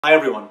Hi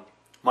everyone,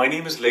 my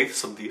name is Layth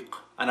Sidiq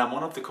and I'm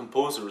one of the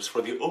composers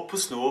for the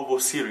Opus Nuovo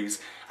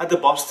series at the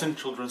Boston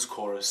Children's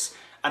Chorus,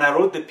 and I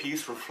wrote the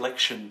piece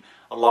Reflection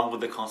along with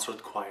the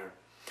concert choir.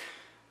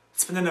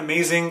 It's been an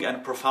amazing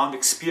and profound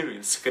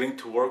experience getting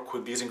to work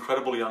with these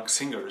incredible young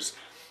singers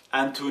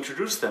and to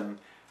introduce them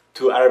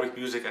to Arabic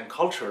music and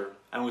culture,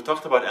 and we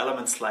talked about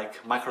elements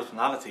like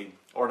microtonality,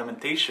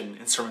 ornamentation,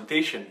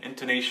 instrumentation,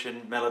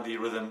 intonation, melody,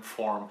 rhythm,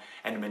 form,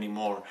 and many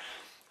more.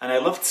 And I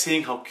loved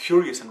seeing how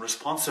curious and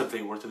responsive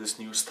they were to this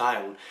new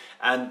style.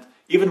 And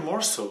even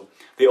more so,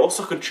 they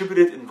also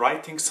contributed in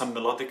writing some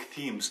melodic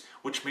themes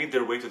which made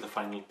their way to the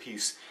final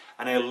piece.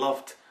 And I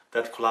loved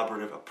that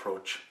collaborative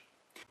approach.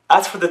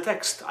 As for the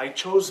text, I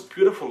chose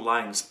beautiful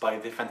lines by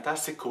the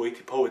fantastic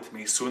Kuwaiti poet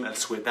Maysoon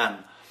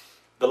al-Suwaidan.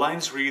 The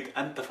lines read,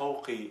 "Anta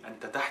fawqi,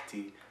 anta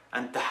tahti,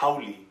 anta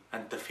hawli,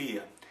 anta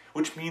fiya,"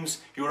 which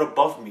means you're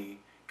above me,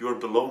 you're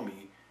below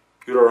me,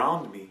 you're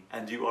around me,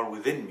 and you are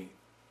within me.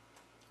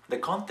 The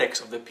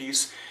context of the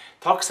piece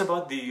talks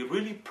about the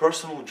really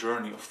personal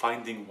journey of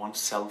finding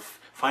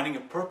oneself, finding a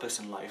purpose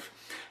in life,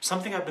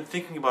 something I've been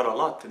thinking about a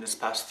lot in this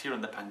past year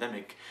in the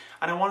pandemic,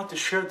 and I wanted to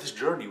share this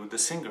journey with the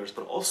singers,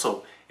 but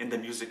also in the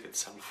music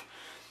itself.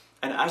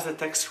 And as the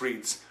text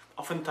reads,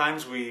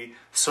 oftentimes we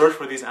search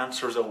for these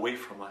answers away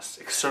from us,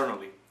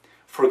 externally,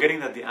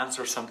 forgetting that the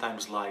answer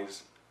sometimes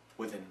lies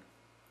within.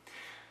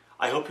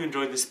 I hope you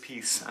enjoyed this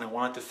piece, and I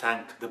wanted to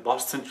thank the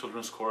Boston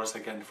Children's Chorus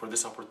again for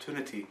this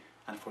opportunity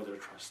and for their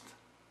trust.